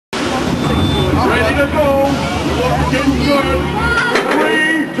Ready to go. Looking good.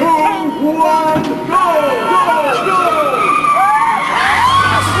 3, 2, 1, go! Go! Go!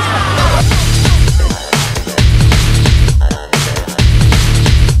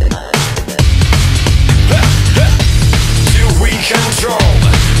 Do we control?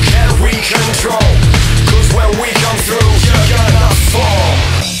 Can we control? 'Cause when we come through, you're gonna fall.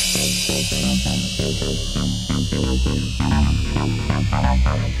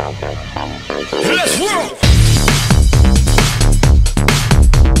 Let's roll!